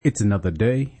It's another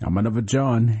day. I'm another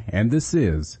John, and this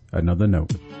is Another Note.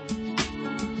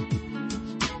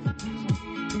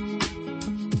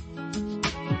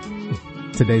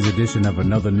 Today's edition of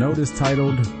Another Note is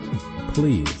titled,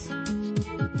 Please.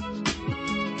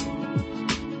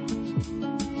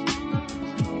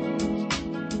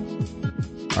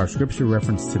 Our scripture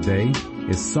reference today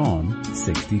is Psalm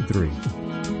 63.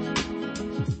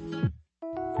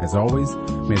 As always,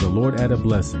 may the Lord add a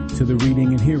blessing to the reading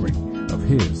and hearing of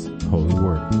His holy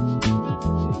word.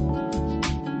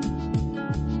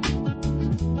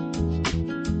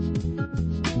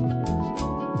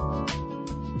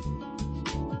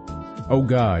 O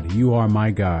God, you are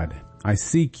my God. I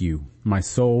seek you. My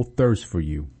soul thirsts for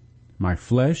you. My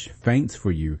flesh faints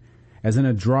for you, as in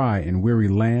a dry and weary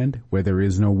land where there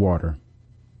is no water.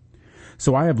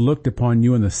 So I have looked upon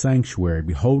you in the sanctuary,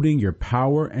 beholding your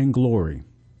power and glory.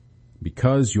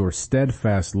 Because your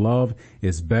steadfast love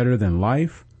is better than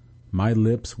life, my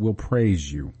lips will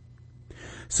praise you.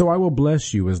 So I will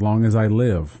bless you as long as I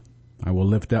live. I will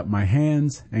lift up my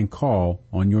hands and call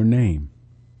on your name.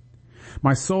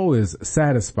 My soul is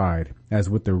satisfied as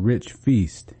with a rich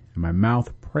feast, and my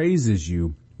mouth praises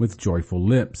you with joyful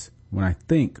lips when I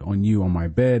think on you on my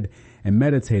bed and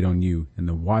meditate on you in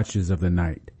the watches of the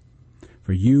night.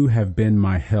 For you have been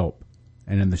my help,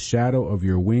 and in the shadow of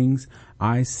your wings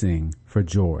I sing for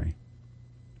joy.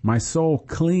 My soul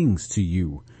clings to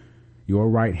you. Your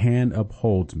right hand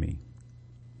upholds me.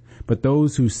 But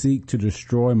those who seek to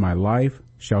destroy my life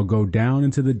shall go down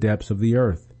into the depths of the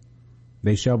earth.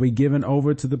 They shall be given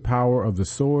over to the power of the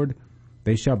sword.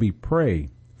 They shall be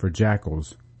prey for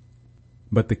jackals.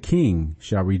 But the king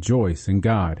shall rejoice in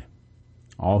God.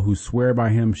 All who swear by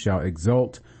him shall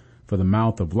exult, for the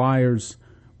mouth of liars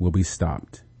will be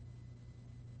stopped.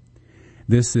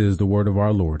 This is the word of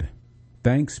our Lord.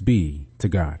 Thanks be to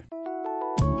God.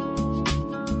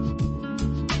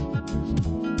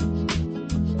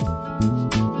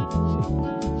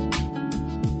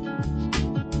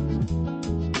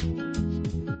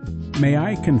 May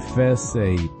I confess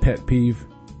a pet peeve?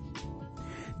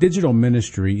 Digital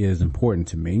ministry is important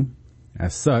to me.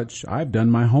 As such, I've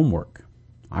done my homework.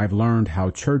 I've learned how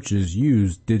churches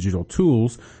use digital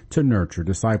tools to nurture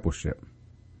discipleship.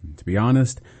 To be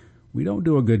honest, we don't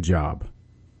do a good job.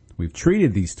 We've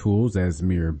treated these tools as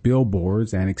mere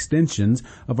billboards and extensions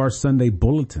of our Sunday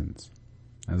bulletins.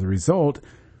 As a result,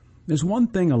 there's one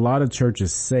thing a lot of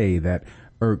churches say that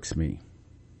irks me.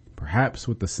 Perhaps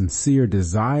with the sincere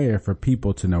desire for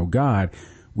people to know God,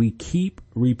 we keep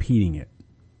repeating it.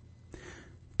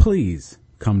 Please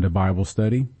come to Bible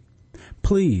study.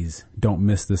 Please don't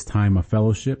miss this time of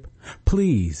fellowship.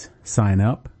 Please sign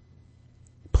up.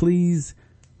 Please,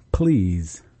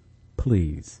 please,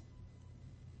 please.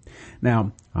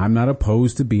 Now, I'm not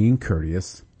opposed to being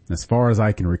courteous. As far as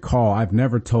I can recall, I've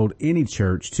never told any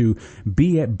church to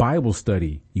be at Bible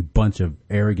study, you bunch of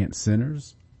arrogant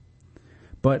sinners.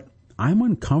 But I'm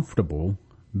uncomfortable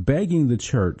begging the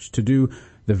church to do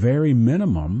the very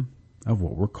minimum of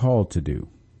what we're called to do.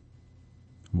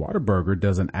 Whataburger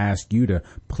doesn't ask you to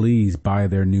please buy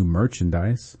their new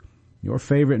merchandise. Your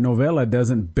favorite novella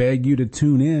doesn't beg you to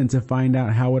tune in to find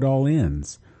out how it all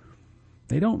ends.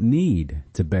 They don't need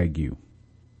to beg you.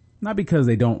 Not because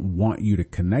they don't want you to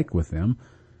connect with them,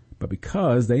 but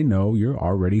because they know you're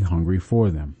already hungry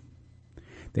for them.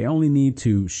 They only need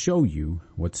to show you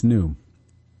what's new.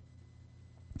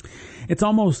 It's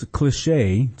almost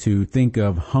cliche to think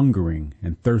of hungering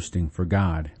and thirsting for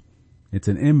God. It's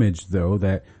an image, though,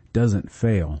 that doesn't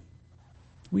fail.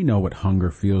 We know what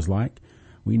hunger feels like.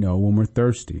 We know when we're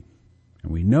thirsty.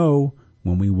 And we know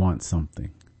when we want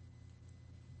something.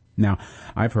 Now,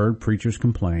 I've heard preachers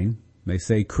complain. They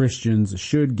say Christians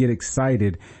should get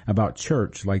excited about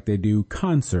church like they do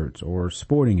concerts or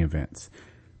sporting events.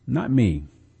 Not me.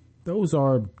 Those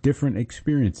are different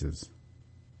experiences.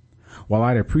 While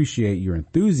I'd appreciate your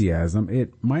enthusiasm,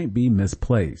 it might be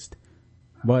misplaced.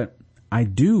 But I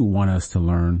do want us to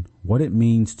learn what it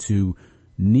means to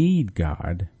need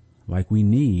God like we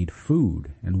need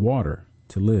food and water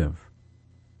to live.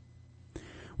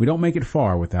 We don't make it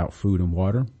far without food and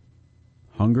water.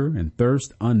 Hunger and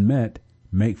thirst unmet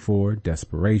make for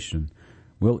desperation.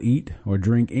 We'll eat or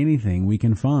drink anything we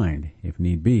can find, if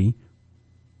need be.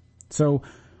 So,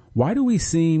 why do we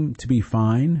seem to be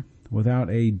fine without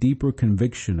a deeper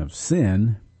conviction of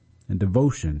sin and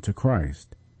devotion to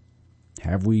Christ?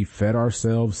 Have we fed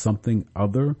ourselves something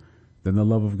other than the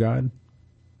love of God?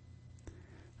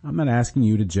 I'm not asking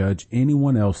you to judge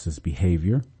anyone else's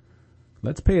behavior.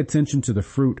 Let's pay attention to the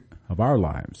fruit of our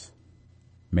lives.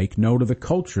 Make note of the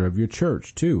culture of your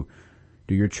church, too.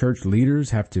 Do your church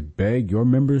leaders have to beg your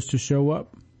members to show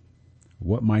up?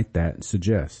 What might that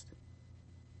suggest?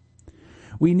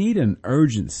 We need an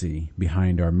urgency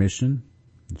behind our mission.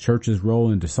 The church's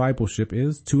role in discipleship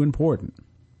is too important.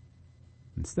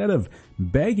 Instead of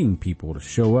begging people to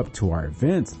show up to our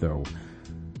events, though,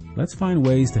 let's find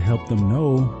ways to help them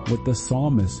know what the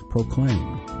psalmist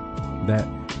proclaimed, that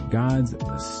God's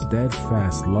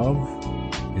steadfast love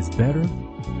is better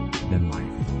than life.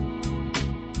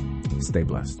 Stay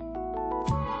blessed.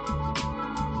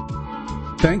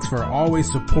 Thanks for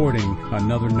always supporting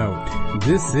Another Note.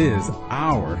 This is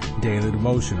our daily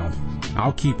devotional.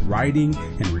 I'll keep writing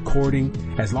and recording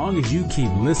as long as you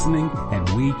keep listening and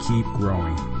we keep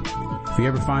growing. If you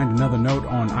ever find Another Note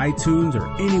on iTunes or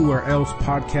anywhere else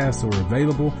podcasts are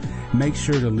available, make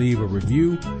sure to leave a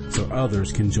review so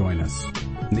others can join us.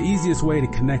 And the easiest way to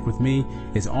connect with me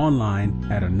is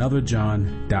online at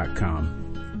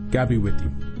anotherjohn.com. God be with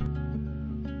you.